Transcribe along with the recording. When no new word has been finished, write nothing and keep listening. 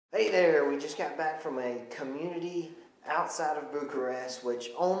Hey there, we just got back from a community outside of Bucharest, which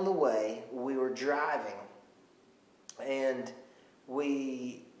on the way we were driving and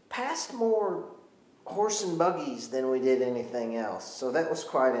we passed more horse and buggies than we did anything else. So that was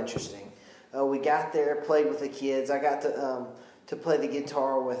quite interesting. We got there, played with the kids. I got to play the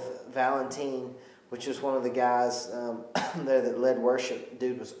guitar with Valentine, which was one of the guys there that led worship.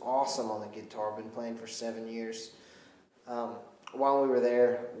 Dude was awesome on the guitar, been playing for 7 years. While we were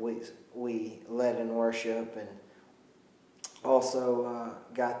there, we led in worship and also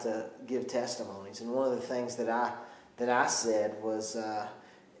got to give testimonies. And one of the things that I said was,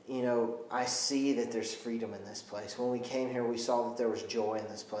 I see that there's freedom in this place. When we came here, we saw that there was joy in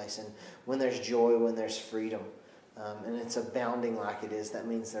this place. And when there's joy, when there's freedom, and it's abounding like it is, that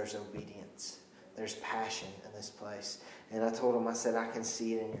means there's obedience. There's passion in this place. And I told him, I said, I can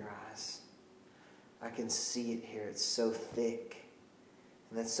see it in your eyes. I can see it here. It's so thick.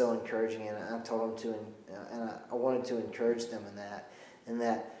 And that's so encouraging. And I told them I wanted to encourage them in that. And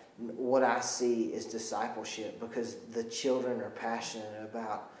that what I see is discipleship, because the children are passionate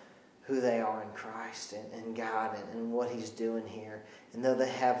about who they are in Christ and God and what He's doing here. And though they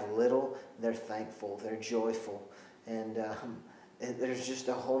have little, they're thankful, they're joyful. And there's just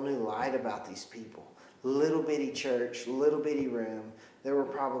a whole new light about these people. Little bitty church, little bitty room. There were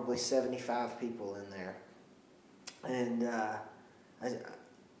probably 75 people in there. And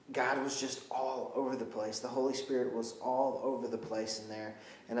God was just all over the place. The Holy Spirit was all over the place in there.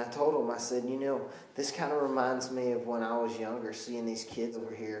 And I told him, I said, this kind of reminds me of when I was younger, seeing these kids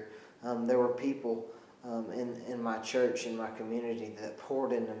over here. There were people in my church, in my community, that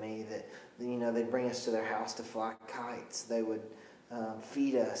poured into me, that, they'd bring us to their house to fly kites. They would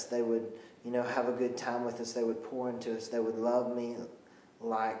feed us. They would, have a good time with us. They would pour into us. They would love me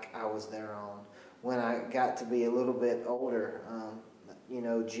like I was their own. When I got to be a little bit older,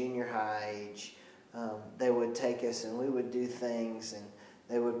 junior high age, they would take us and we would do things and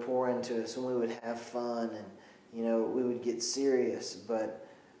they would pour into us and we would have fun and, we would get serious. But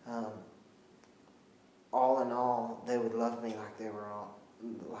all in all, they would love me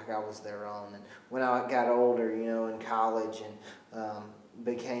like I was their own. And when I got older, in college and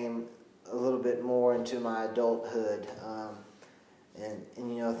became a little bit more into my adulthood, and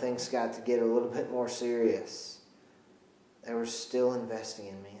things got to get a little bit more serious, they were still investing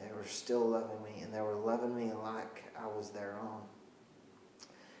in me. They were still loving me, and they were loving me like I was their own.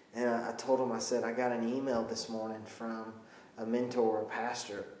 And I told them, I said, I got an email this morning from a mentor, a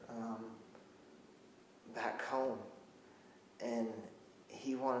pastor, back home, and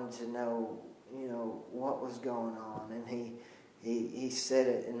he wanted to know, what was going on. And he said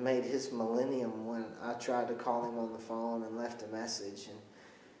it and made his millennium when I tried to call him on the phone and left a message. And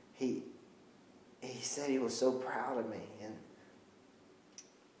he said he was so proud of me.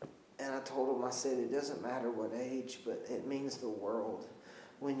 And I told him, I said, it doesn't matter what age, but it means the world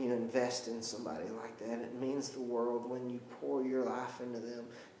when you invest in somebody like that. It means the world when you pour your life into them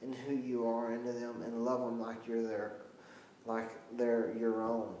and who you are into them and love them like they're your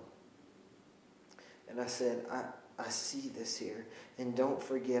own. And I said, I see this here. And don't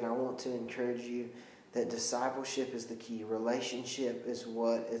forget, I want to encourage you that discipleship is the key. Relationship is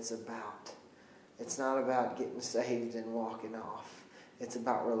what it's about. It's not about getting saved and walking off. It's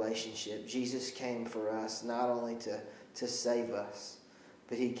about relationship. Jesus came for us not only to save us,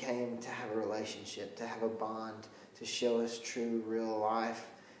 but He came to have a relationship, to have a bond, to show us true, real life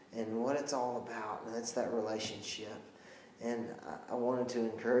and what it's all about. And that's that relationship. And I wanted to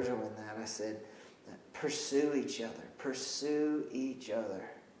encourage them in that. I said, pursue each other. Pursue each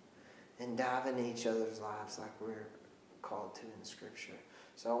other. And dive into each other's lives like we're called to in Scripture.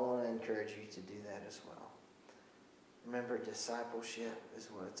 So I want to encourage you to do that as well. Remember, discipleship is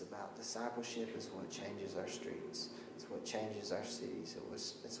what it's about. Discipleship is what changes our streets. It's what changes our cities.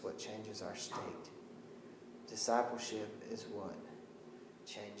 It's what changes our state. Discipleship is what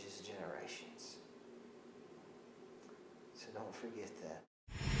changes generations. So don't forget that.